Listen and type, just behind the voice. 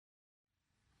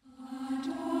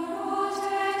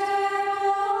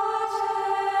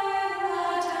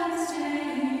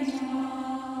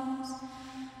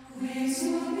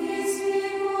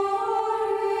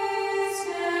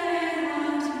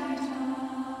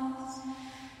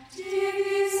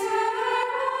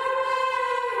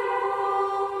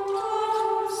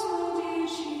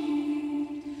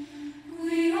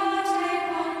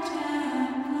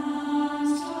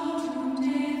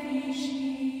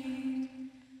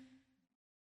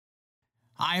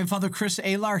I am Father Chris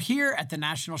Alar here at the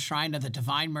National Shrine of the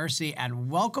Divine Mercy,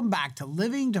 and welcome back to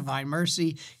Living Divine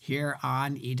Mercy here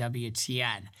on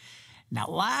EWTN. Now,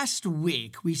 last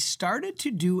week, we started to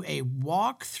do a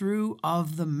walkthrough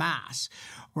of the Mass,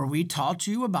 where we taught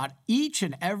you about each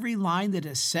and every line that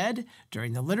is said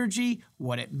during the liturgy,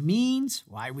 what it means,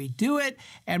 why we do it,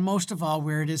 and most of all,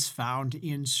 where it is found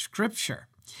in Scripture.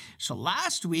 So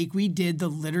last week, we did the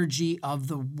Liturgy of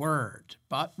the Word,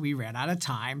 but we ran out of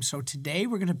time. So today,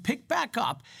 we're going to pick back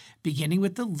up, beginning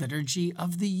with the Liturgy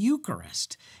of the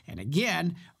Eucharist. And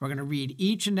again, we're going to read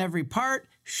each and every part,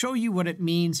 show you what it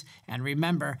means, and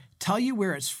remember, tell you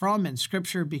where it's from in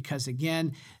Scripture, because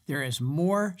again, there is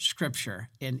more Scripture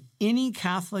in any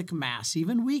Catholic Mass,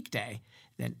 even weekday,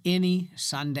 than any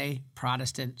Sunday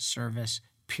Protestant service,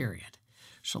 period.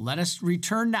 So let us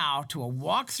return now to a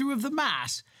walkthrough of the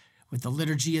Mass with the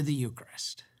Liturgy of the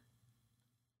Eucharist.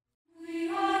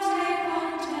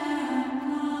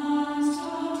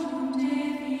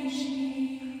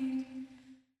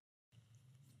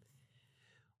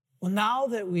 Well, now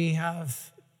that we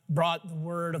have brought the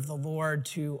word of the Lord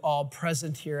to all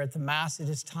present here at the Mass, it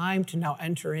is time to now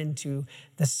enter into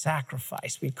the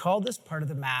sacrifice. We call this part of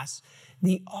the Mass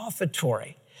the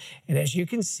Offertory. And as you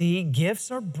can see, gifts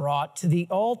are brought to the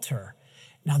altar.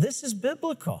 Now, this is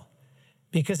biblical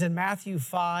because in Matthew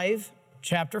 5,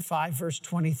 chapter 5, verse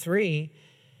 23,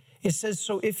 it says,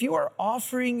 "So if you are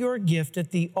offering your gift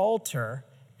at the altar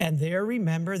and there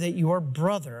remember that your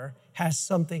brother has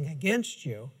something against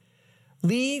you,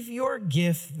 leave your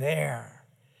gift there."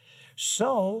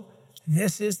 So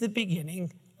this is the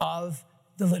beginning of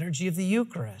the Liturgy of the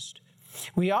Eucharist.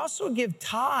 We also give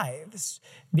tithes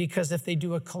because if they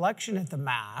do a collection at the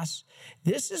Mass,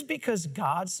 this is because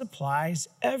God supplies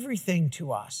everything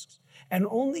to us and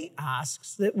only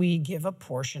asks that we give a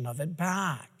portion of it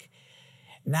back.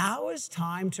 Now is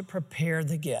time to prepare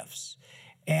the gifts,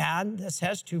 and this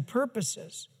has two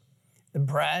purposes. The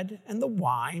bread and the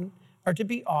wine are to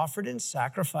be offered in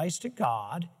sacrifice to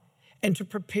God and to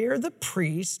prepare the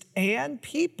priest and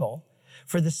people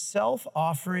for the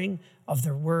self-offering of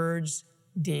their words,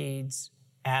 deeds,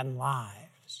 and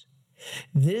lives.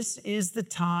 This is the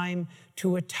time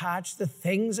to attach the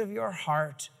things of your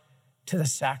heart to the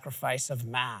sacrifice of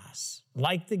Mass.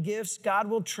 Like the gifts, God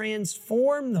will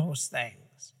transform those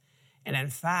things. And in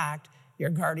fact, your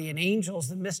guardian angels,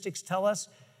 the mystics tell us,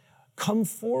 come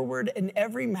forward in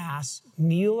every Mass,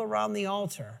 kneel around the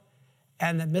altar.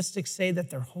 And the mystics say that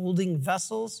they're holding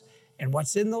vessels, and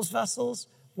what's in those vessels?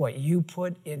 What you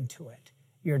put into it,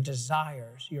 your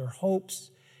desires, your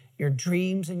hopes, your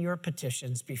dreams, and your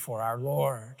petitions before our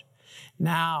Lord.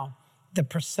 Now, the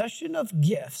procession of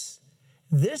gifts,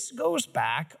 this goes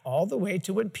back all the way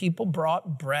to when people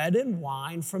brought bread and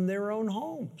wine from their own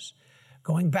homes,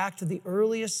 going back to the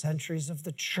earliest centuries of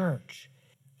the church.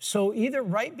 So either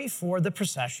right before the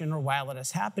procession or while it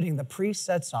is happening, the priest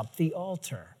sets up the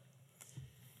altar.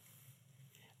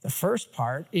 The first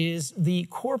part is the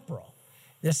corporal.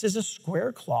 This is a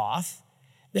square cloth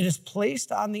that is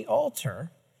placed on the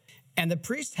altar, and the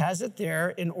priest has it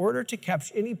there in order to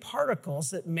capture any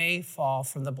particles that may fall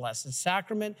from the Blessed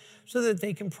Sacrament so that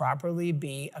they can properly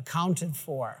be accounted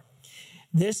for.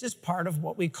 This is part of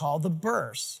what we call the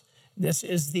burse. This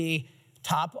is the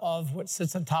top of what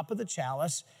sits on top of the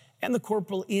chalice and the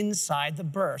corporal inside the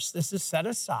burse. This is set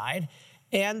aside,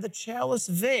 and the chalice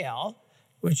veil,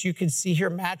 which you can see here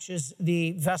matches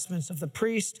the vestments of the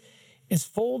priest, is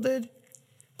folded,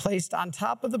 placed on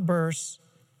top of the burse,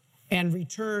 and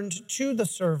returned to the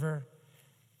server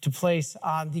to place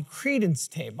on the credence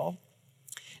table.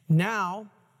 Now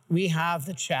we have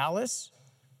the chalice,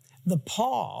 the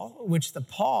pall, which the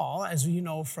pall, as you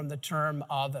know from the term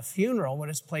of a funeral, when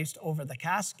it's placed over the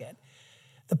casket.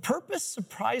 The purpose,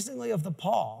 surprisingly, of the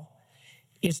pall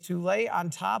is to lay on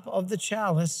top of the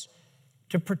chalice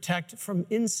to protect from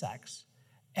insects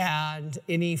and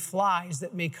any flies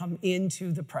that may come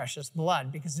into the precious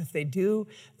blood, because if they do,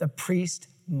 the priest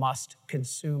must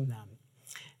consume them.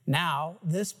 Now,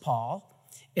 this pall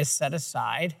is set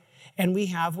aside, and we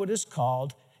have what is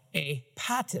called a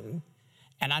paten,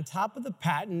 and on top of the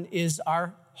paten is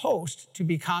our host to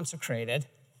be consecrated.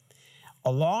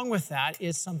 Along with that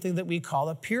is something that we call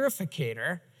a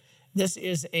purificator. This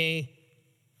is a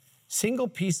single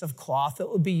piece of cloth that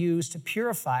will be used to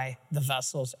purify the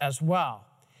vessels as well.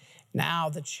 Now,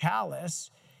 the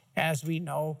chalice, as we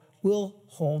know, will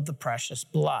hold the precious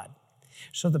blood.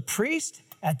 So the priest,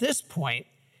 at this point,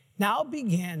 now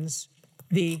begins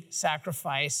the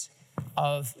sacrifice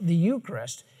of the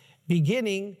Eucharist,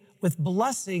 beginning with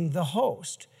blessing the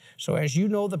host. So as you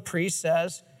know, the priest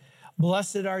says,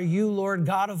 Blessed are you, Lord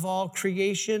God of all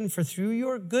creation, for through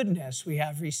your goodness we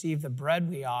have received the bread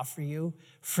we offer you,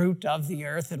 fruit of the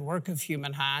earth and work of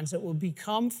human hands. It will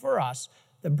become for us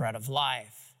the bread of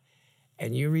life.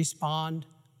 And you respond,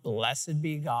 blessed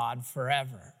be God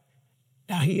forever.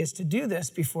 Now he is to do this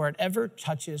before it ever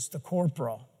touches the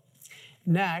corporal.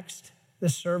 Next, the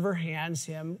server hands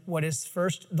him what is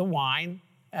first the wine,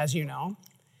 as you know,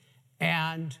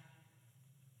 and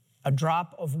a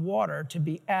drop of water to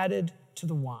be added to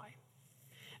the wine.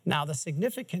 Now, the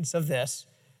significance of this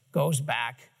goes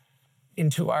back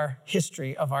into our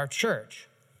history of our church.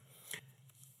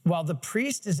 While the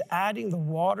priest is adding the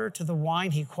water to the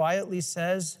wine, he quietly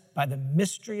says, by the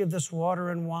mystery of this water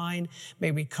and wine,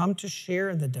 may we come to share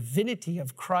in the divinity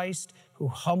of Christ, who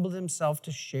humbled himself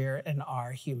to share in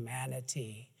our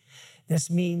humanity. This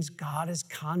means God is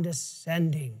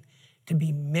condescending to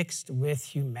be mixed with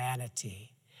humanity.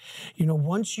 You know,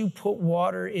 once you put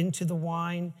water into the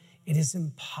wine, it is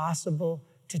impossible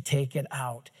to take it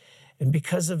out. And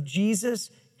because of Jesus,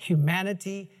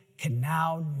 humanity can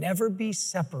now never be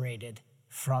separated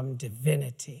from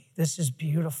divinity. This is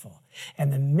beautiful.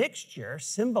 And the mixture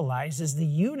symbolizes the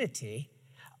unity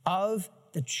of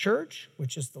the church,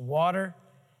 which is the water,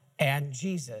 and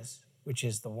Jesus, which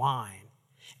is the wine.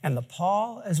 And the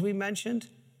pall, as we mentioned,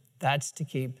 that's to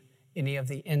keep any of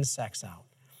the insects out.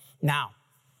 Now,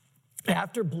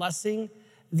 after blessing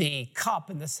the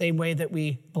cup in the same way that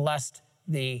we blessed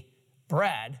the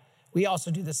bread, we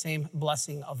also do the same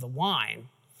blessing of the wine.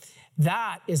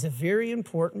 That is a very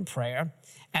important prayer.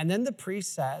 And then the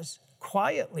priest says,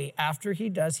 quietly, after he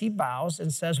does, he bows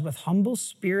and says, with humble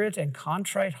spirit and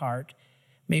contrite heart,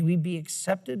 may we be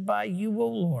accepted by you, O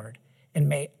Lord, and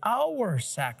may our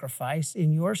sacrifice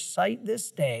in your sight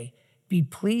this day be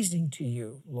pleasing to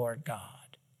you, Lord God.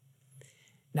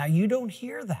 Now, you don't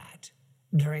hear that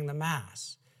during the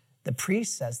Mass. The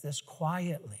priest says this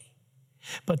quietly.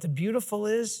 But the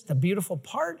beautiful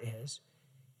part is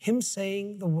him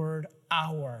saying the word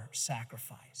our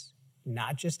sacrifice,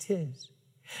 not just his.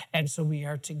 And so we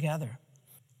are together.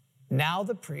 Now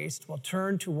the priest will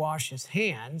turn to wash his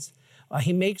hands.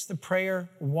 He makes the prayer,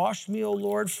 wash me, O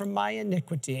Lord, from my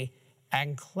iniquity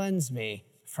and cleanse me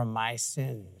from my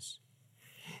sins.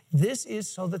 This is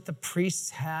so that the priest's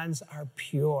hands are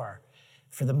pure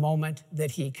for the moment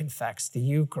that he confects the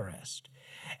Eucharist.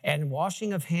 And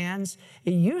washing of hands,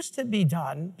 it used to be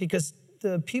done because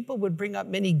the people would bring up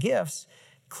many gifts,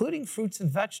 including fruits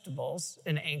and vegetables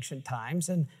in ancient times.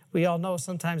 And we all know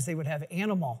sometimes they would have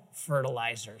animal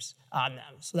fertilizers on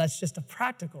them. So that's just a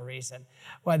practical reason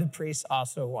why the priest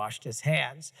also washed his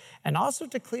hands. And also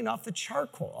to clean off the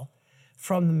charcoal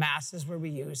from the masses where we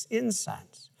use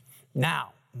incense.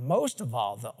 Now, most of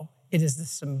all, though, it is the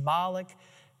symbolic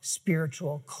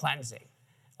spiritual cleansing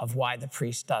of why the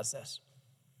priest does this.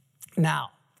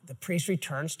 Now, the priest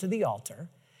returns to the altar,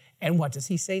 and what does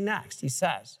he say next? He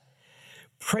says,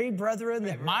 pray, brethren,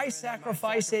 that my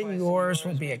sacrifice and yours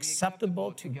will be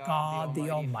acceptable to God, the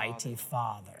Almighty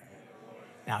Father.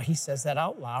 Now, he says that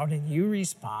out loud, and you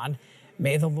respond,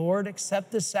 may the Lord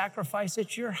accept this sacrifice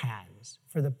at your hands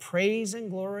for the praise and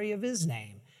glory of his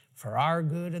name, for our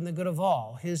good and the good of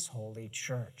all his holy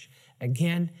church.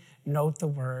 Again, note the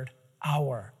word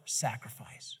our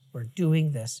sacrifice. We're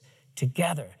doing this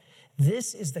together.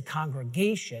 This is the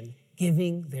congregation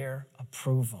giving their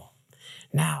approval.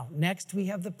 Now, next we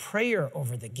have the prayer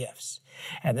over the gifts.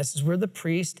 And this is where the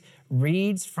priest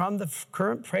reads from the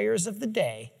current prayers of the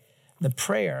day, the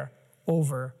prayer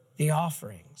over the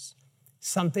offerings.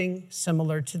 Something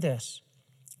similar to this.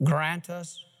 Grant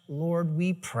us, Lord,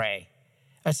 we pray,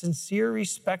 a sincere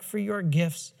respect for your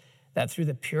gifts, that through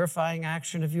the purifying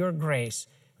action of your grace,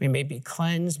 we may be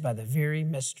cleansed by the very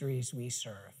mysteries we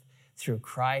serve. Through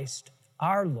Christ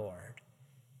our Lord.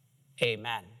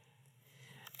 Amen.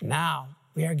 Now,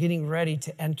 we are getting ready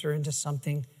to enter into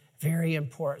something very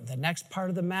important. The next part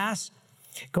of the Mass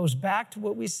goes back to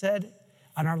what we said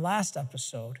on our last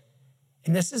episode,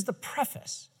 and this is the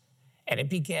preface. And it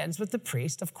begins with the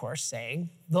priest, of course, saying,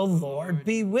 the Lord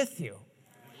be with you.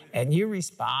 And you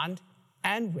respond,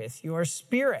 and with your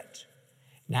spirit.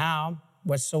 Now,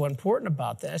 what's so important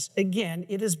about this, again,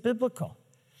 it is biblical.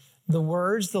 The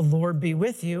words, the Lord be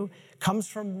with you, comes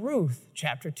from Ruth,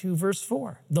 chapter 2, verse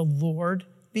 4. The Lord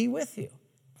be with you.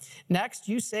 Next,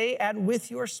 you say, and with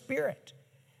your spirit.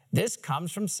 This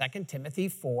comes from 2 Timothy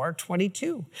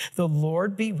 4:22. The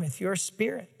Lord be with your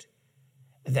spirit.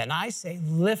 Then I say,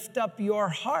 lift up your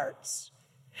hearts.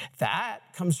 That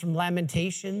comes from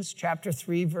Lamentations chapter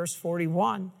 3, verse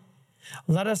 41.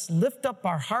 Let us lift up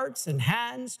our hearts and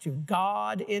hands to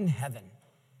God in heaven.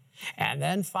 And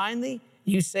then finally,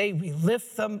 you say, we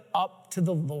lift them up to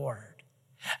the Lord.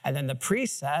 And then the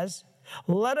priest says,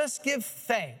 let us give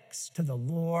thanks to the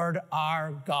Lord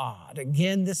our God.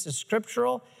 Again, this is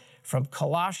scriptural from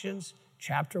Colossians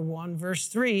chapter 1, verse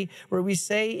 3, where we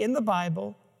say in the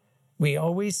Bible, we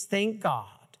always thank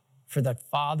God for the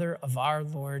Father of our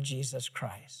Lord Jesus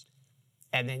Christ.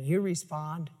 And then you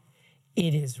respond,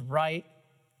 it is right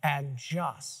and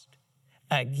just.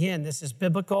 Again, this is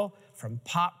biblical from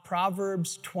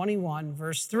Proverbs 21,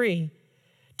 verse 3.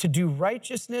 To do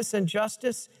righteousness and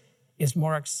justice is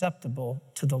more acceptable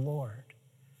to the Lord.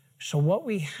 So what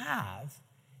we have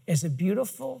is a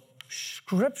beautiful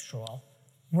scriptural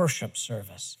worship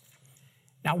service.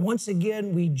 Now, once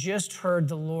again, we just heard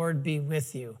the Lord be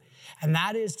with you. And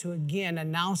that is to, again,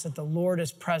 announce that the Lord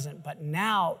is present. But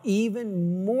now,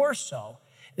 even more so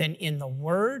than in the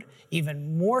Word,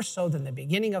 even more so than the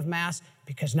beginning of Mass,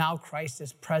 because now Christ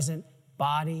is present,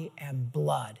 body and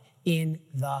blood, in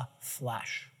the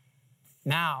flesh.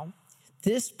 Now,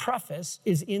 this preface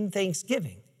is in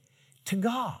thanksgiving to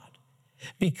God,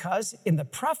 because in the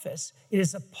preface, it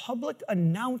is a public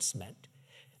announcement.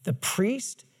 The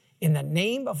priest, in the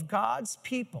name of God's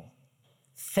people,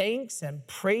 thanks and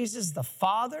praises the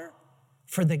Father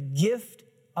for the gift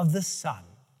of the Son.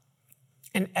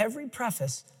 In every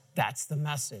preface, that's the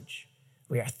message.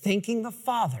 We are thanking the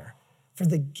Father for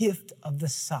the gift of the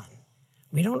Son.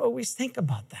 We don't always think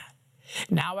about that.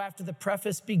 Now, after the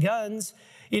preface begins,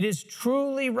 it is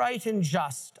truly right and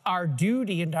just, our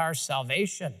duty and our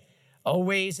salvation,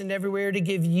 always and everywhere to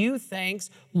give you thanks,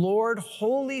 Lord,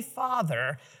 Holy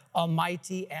Father,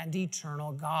 Almighty and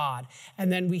eternal God. And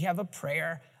then we have a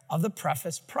prayer of the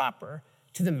preface proper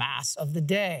to the Mass of the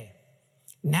day.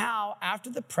 Now, after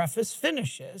the preface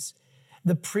finishes,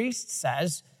 the priest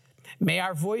says, may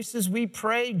our voices, we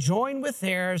pray, join with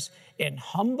theirs in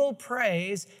humble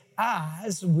praise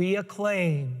as we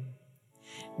acclaim.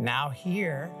 Now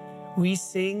here we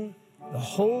sing the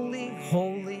Holy,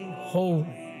 Holy,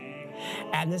 Holy.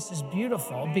 And this is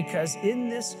beautiful because in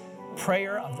this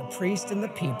prayer of the priest and the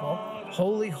people,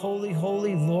 holy, holy,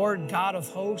 holy, Lord God of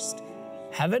hosts,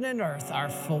 heaven and earth are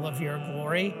full of your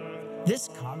glory. This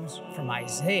comes from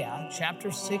Isaiah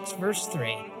chapter 6, verse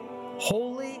 3.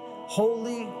 Holy,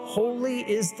 holy, holy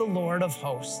is the Lord of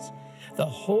hosts. The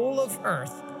whole of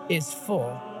earth is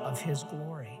full of his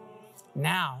glory.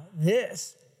 Now,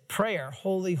 this prayer,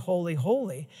 holy, holy,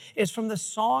 holy, is from the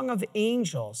Song of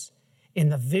Angels in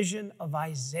the vision of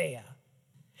Isaiah,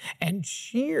 and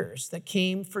cheers that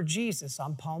came for Jesus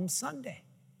on Palm Sunday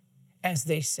as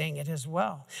they sang it as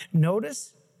well.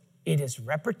 Notice it is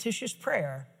repetitious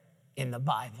prayer in the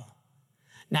Bible.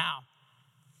 Now,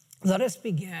 let us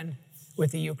begin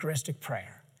with the Eucharistic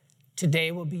prayer.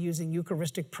 Today we'll be using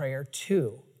Eucharistic prayer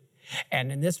 2.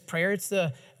 And in this prayer, it's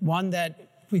the one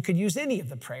that we could use any of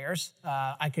the prayers.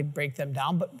 I could break them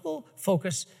down, but we'll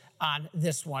focus on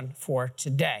this one for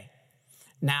today.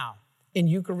 Now, in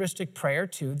Eucharistic prayer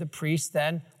 2, the priest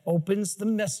then opens the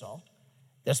missal,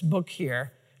 this book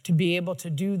here, to be able to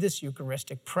do this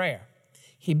Eucharistic prayer.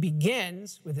 He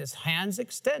begins with his hands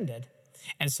extended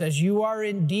and says, you are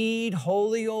indeed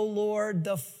holy, O Lord,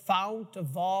 the fount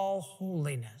of all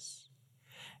holiness.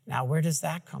 Now, where does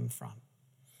that come from?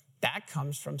 That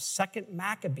comes from 2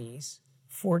 Maccabees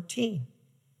 14.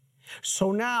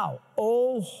 So now,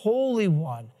 O Holy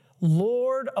One,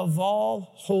 Lord of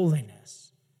all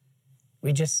holiness.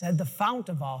 We just said the fount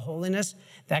of all holiness.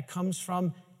 That comes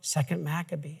from 2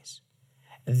 Maccabees.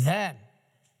 Then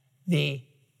the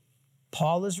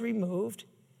pall is removed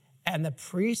and the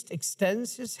priest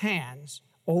extends his hands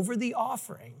over the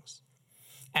offerings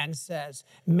and says,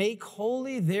 make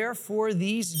holy therefore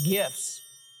these gifts,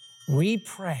 we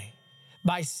pray,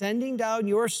 by sending down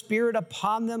your Spirit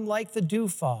upon them like the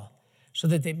dewfall, so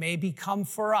that they may become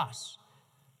for us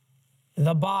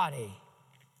the body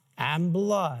and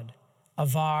blood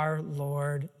of our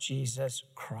Lord Jesus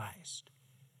Christ.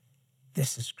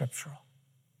 This is scriptural.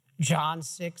 John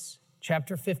 6,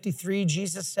 chapter 53,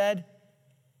 Jesus said,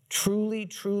 truly,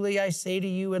 truly, I say to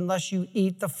you, unless you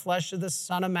eat the flesh of the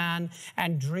Son of Man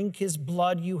and drink his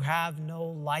blood, you have no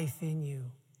life in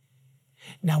you.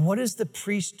 Now, what is the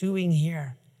priest doing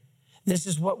here? This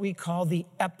is what we call the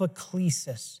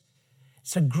epiklesis.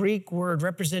 It's a Greek word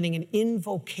representing an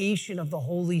invocation of the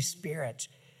Holy Spirit.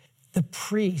 The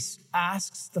priest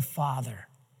asks the Father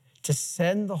to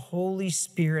send the Holy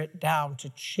Spirit down to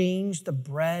change the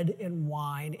bread and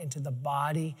wine into the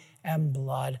body and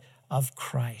blood of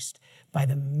Christ by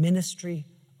the ministry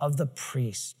of the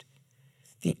priest.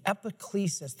 The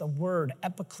epiklesis, the word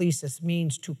epiklesis,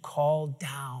 means to call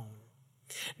down.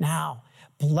 Now,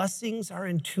 blessings are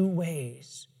in two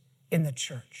ways in the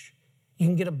church. You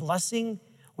can get a blessing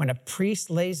when a priest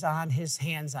lays on his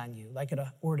hands on you, like at an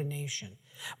ordination.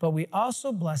 But we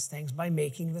also bless things by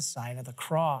making the sign of the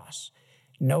cross.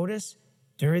 Notice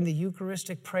during the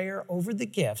Eucharistic prayer over the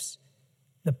gifts,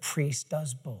 the priest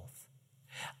does both.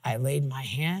 I laid my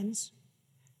hands,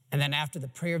 and then after the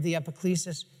prayer of the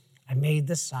epiclesis, I made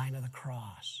the sign of the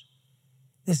cross.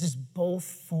 This is both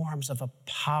forms of a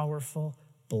powerful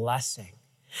blessing.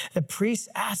 The priest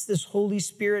asks this Holy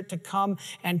Spirit to come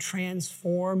and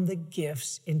transform the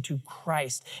gifts into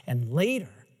Christ. And later,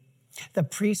 the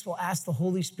priest will ask the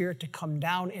Holy Spirit to come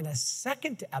down in a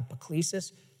second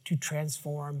epiclesis to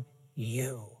transform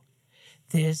you.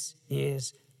 This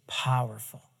is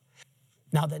powerful.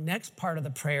 Now, the next part of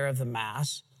the prayer of the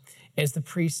Mass is the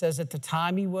priest says, at the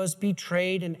time he was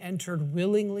betrayed and entered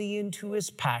willingly into his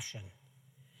passion.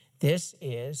 This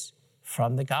is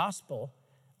from the Gospel,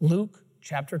 Luke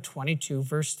chapter 22,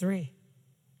 verse 3.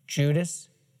 Judas,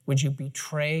 would you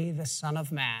betray the Son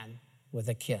of Man with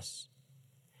a kiss?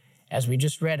 As we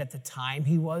just read, at the time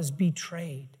he was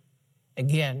betrayed.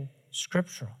 Again,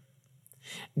 scriptural.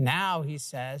 Now he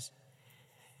says,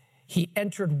 he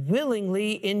entered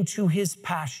willingly into his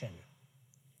passion.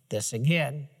 This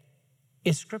again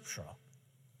is scriptural.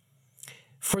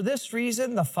 For this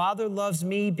reason, the Father loves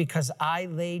me, because I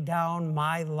lay down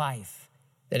my life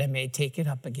that I may take it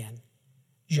up again.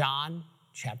 John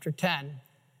chapter 10,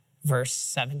 verse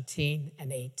 17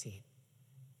 and 18.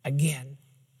 Again,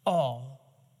 all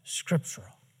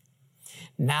scriptural.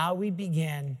 Now we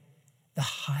begin the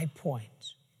high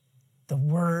point, the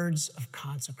words of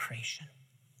consecration.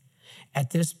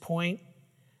 At this point,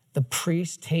 the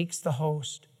priest takes the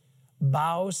host,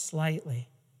 bows slightly,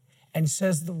 and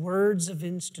says the words of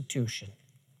institution.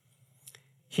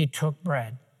 He took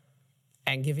bread,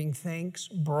 and giving thanks,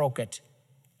 broke it,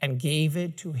 and gave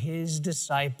it to his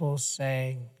disciples,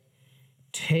 saying,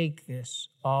 take this,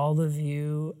 all of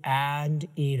you, and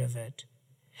eat of it,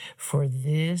 for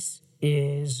this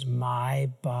is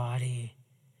my body,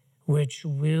 which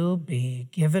will be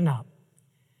given up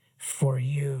for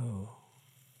you.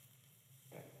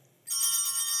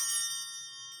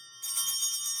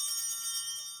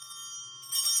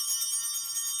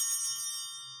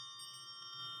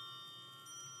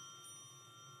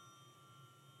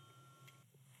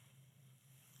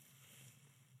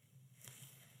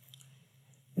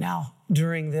 Now,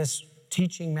 during this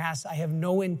teaching Mass, I have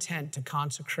no intent to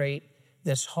consecrate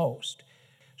this host,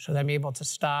 so that I'm able to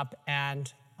stop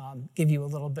and give you a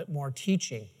little bit more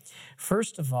teaching.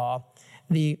 First of all,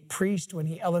 the priest, when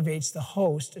he elevates the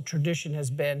host, a tradition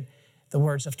has been the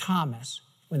words of Thomas.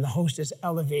 When the host is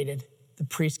elevated, the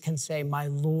priest can say, my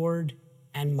Lord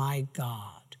and my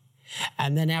God.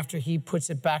 And then after he puts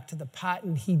it back to the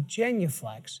paten, he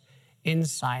genuflects in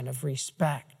sign of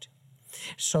respect.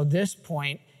 So this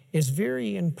point is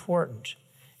very important.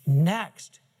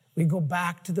 Next, we go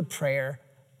back to the prayer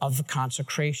of the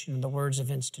consecration and the words of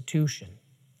institution.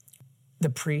 The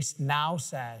priest now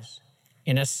says,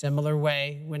 in a similar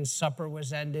way, when supper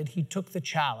was ended, he took the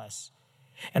chalice,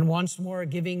 and once more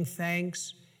giving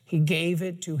thanks, he gave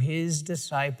it to his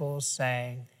disciples,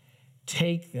 saying,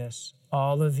 take this,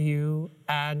 all of you,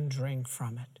 and drink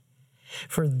from it.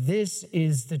 For this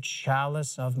is the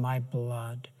chalice of my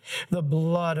blood, the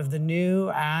blood of the new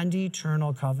and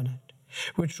eternal covenant,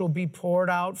 which will be poured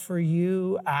out for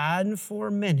you and for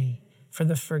many for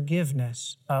the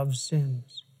forgiveness of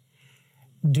sins.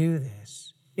 Do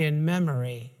this in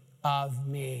memory of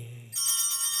me.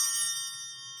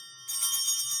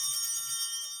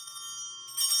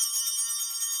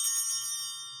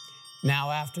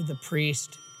 Now, after the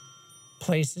priest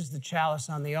places the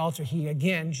chalice on the altar, he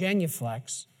again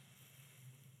genuflects.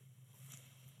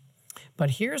 But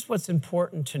here's what's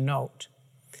important to note.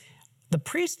 The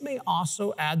priest may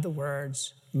also add the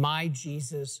words, my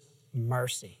Jesus,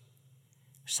 mercy,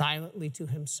 silently to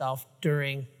himself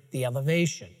during the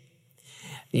elevation.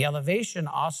 The elevation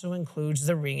also includes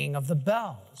the ringing of the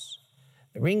bells.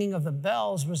 The ringing of the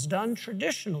bells was done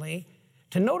traditionally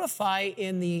to notify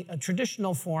in the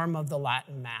traditional form of the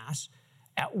Latin Mass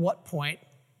at what point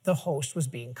the host was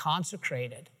being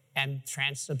consecrated, and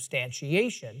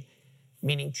transubstantiation,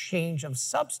 meaning change of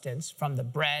substance from the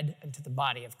bread into the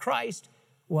body of Christ,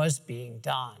 was being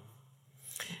done.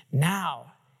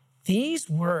 Now, these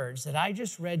words that I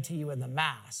just read to you in the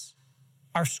Mass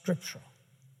are scriptural.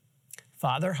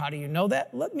 Father, how do you know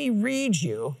that? Let me read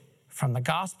you from the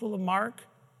Gospel of Mark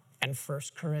and 1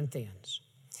 Corinthians.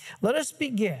 Let us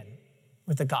begin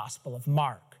with the Gospel of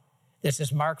Mark. This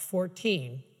is Mark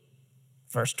 14,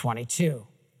 verse 22.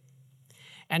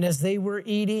 And as they were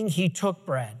eating, he took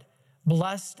bread,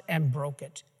 blessed and broke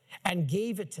it, and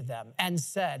gave it to them and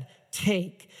said,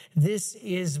 "Take, this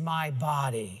is my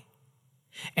body."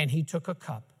 And he took a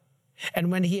cup,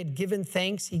 and when he had given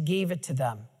thanks, he gave it to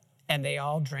them, and they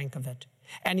all drank of it.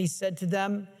 And he said to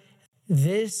them,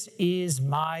 "This is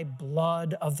my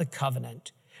blood of the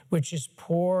covenant, which is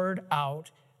poured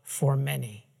out for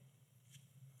many."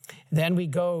 Then we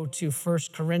go to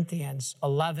 1 Corinthians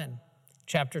 11,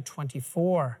 chapter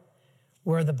 24,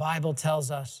 where the Bible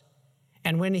tells us,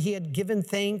 "And when he had given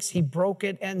thanks, he broke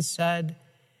it and said,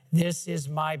 'This is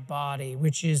my body,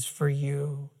 which is for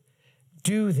you.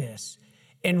 Do this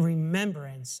in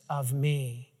remembrance of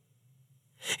me.'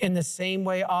 In the same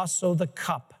way also the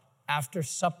cup after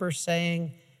supper,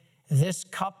 saying, 'This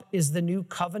cup is the new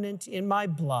covenant in my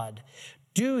blood.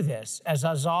 Do this as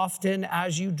often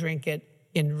as you drink it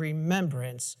in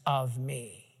remembrance of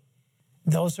me.'"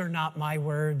 Those are not my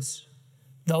words.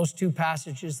 Those two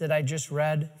passages that I just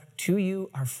read to you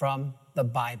are from the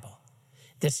Bible.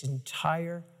 This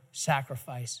entire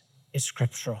sacrifice is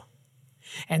scriptural.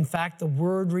 In fact, the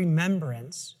word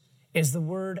remembrance is the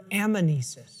word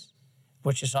amnesis,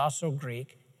 which is also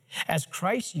Greek. As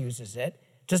Christ uses it,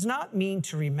 does not mean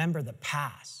to remember the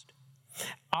past.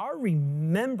 Our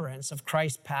remembrance of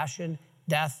Christ's passion,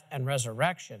 death, and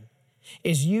resurrection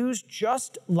is used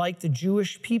just like the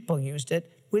Jewish people used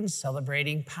it when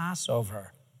celebrating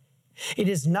Passover. It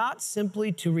is not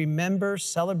simply to remember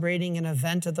celebrating an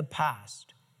event of the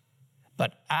past,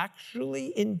 but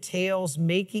actually entails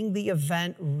making the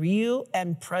event real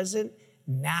and present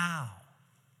now,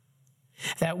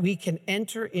 that we can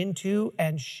enter into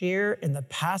and share in the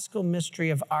paschal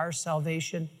mystery of our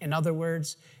salvation. In other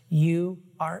words, you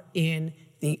are in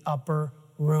the upper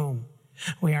room.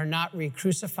 We are not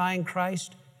re-crucifying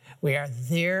Christ. We are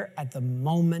there at the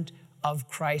moment of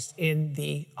Christ in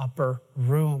the upper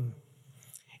room.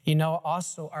 You know,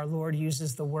 also our Lord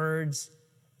uses the words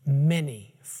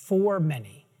many, for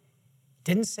many.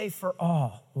 Didn't say for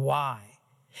all. Why?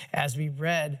 As we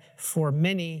read for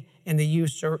many in the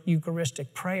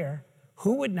Eucharistic prayer,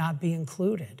 who would not be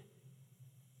included?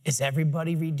 Is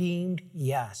everybody redeemed?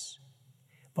 Yes.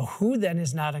 But who then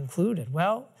is not included?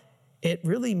 Well, it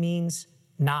really means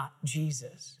not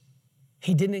Jesus.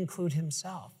 He didn't include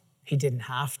himself. He didn't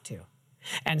have to.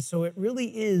 And so it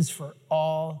really is for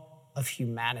all of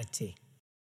humanity.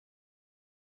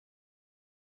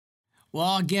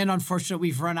 Well, again, unfortunately,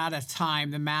 we've run out of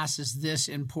time. The Mass is this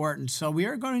important. So we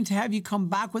are going to have you come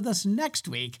back with us next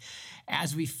week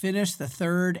as we finish the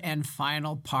third and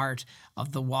final part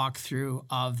of the walkthrough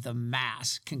of the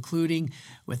Mass, concluding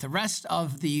with the rest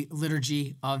of the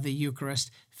liturgy of the Eucharist,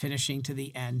 finishing to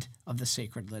the end of the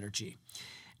sacred liturgy.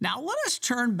 Now, let us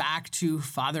turn back to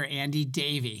Father Andy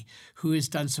Davey, who has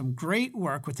done some great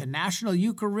work with the National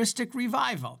Eucharistic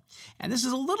Revival. And this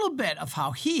is a little bit of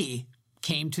how he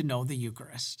came to know the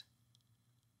Eucharist.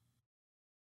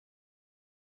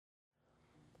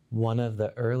 One of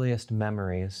the earliest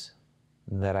memories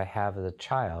that I have as a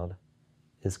child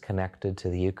is connected to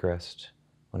the Eucharist.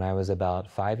 When I was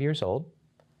about 5 years old,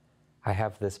 I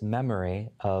have this memory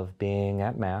of being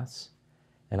at Mass,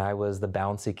 and I was the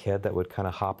bouncy kid that would kind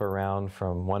of hop around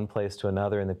from one place to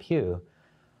another in the pew.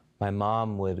 My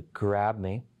mom would grab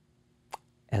me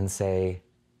and say,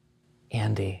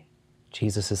 "Andy,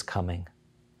 Jesus is coming."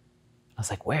 I was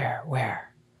like,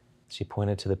 where? She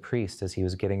pointed to the priest as he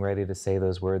was getting ready to say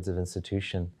those words of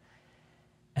institution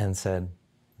and said,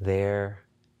 "There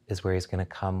is where he's going to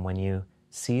come. When you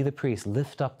see the priest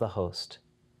lift up the host,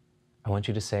 I want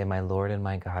you to say, 'My Lord and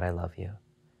my God, I love you.'"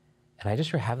 And I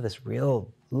just have this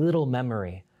real little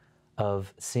memory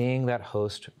of seeing that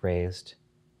host raised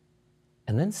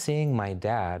and then seeing my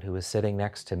dad, who was sitting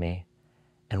next to me,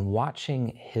 and watching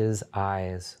his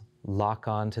eyes lock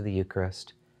on to the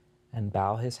Eucharist and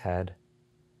bow his head.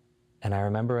 And I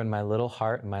remember in my little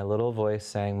heart and my little voice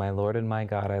saying, "My Lord and my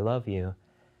God, I love you."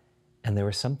 And there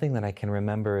was something that I can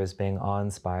remember as being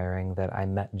awe-inspiring, that I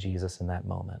met Jesus in that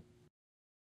moment.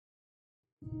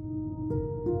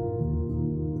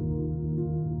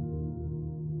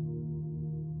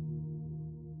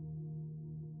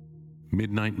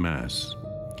 Midnight Mass.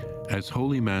 As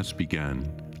Holy Mass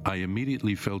began, I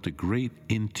immediately felt a great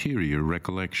interior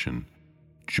recollection.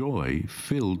 Joy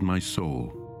filled my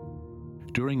soul.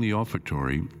 During the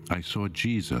Offertory, I saw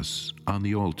Jesus on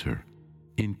the altar,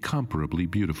 incomparably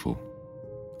beautiful.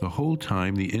 The whole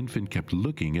time the infant kept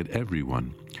looking at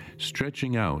everyone,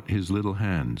 stretching out his little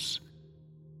hands.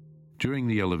 During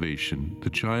the elevation, the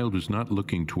child was not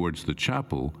looking towards the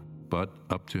chapel, but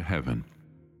up to heaven.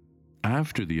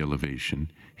 After the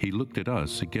elevation, he looked at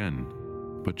us again,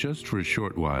 but just for a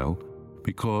short while,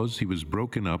 because he was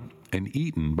broken up and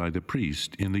eaten by the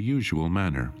priest in the usual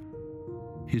manner.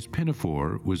 His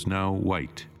pinafore was now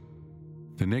white.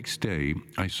 The next day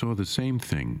I saw the same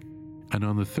thing, and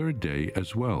on the third day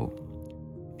as well.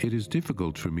 It is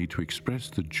difficult for me to express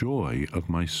the joy of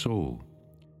my soul.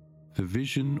 The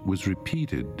vision was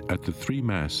repeated at the 3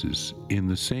 Masses in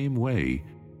the same way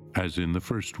as in the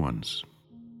first ones.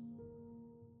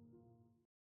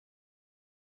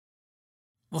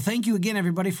 Well, thank you again,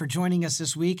 everybody, for joining us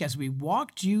this week as we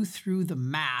walked you through the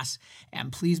Mass.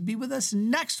 And please be with us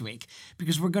next week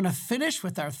because we're going to finish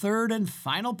with our third and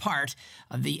final part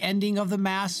of the ending of the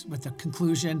Mass with the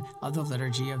conclusion of the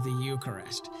Liturgy of the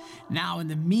Eucharist. Now, in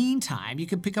the meantime, you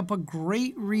can pick up a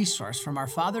great resource from our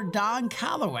Father Don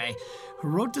Calloway, who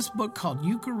wrote this book called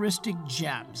Eucharistic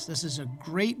Gems. This is a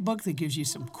great book that gives you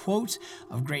some quotes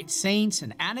of great saints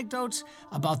and anecdotes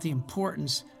about the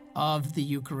importance of the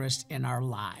Eucharist in our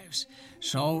lives.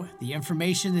 So the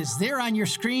information is there on your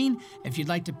screen if you'd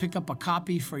like to pick up a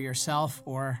copy for yourself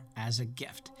or as a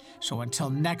gift. So until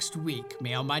next week,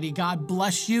 may Almighty God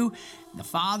bless you, the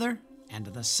Father, and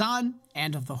of the Son,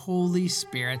 and of the Holy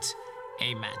Spirit.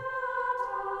 Amen.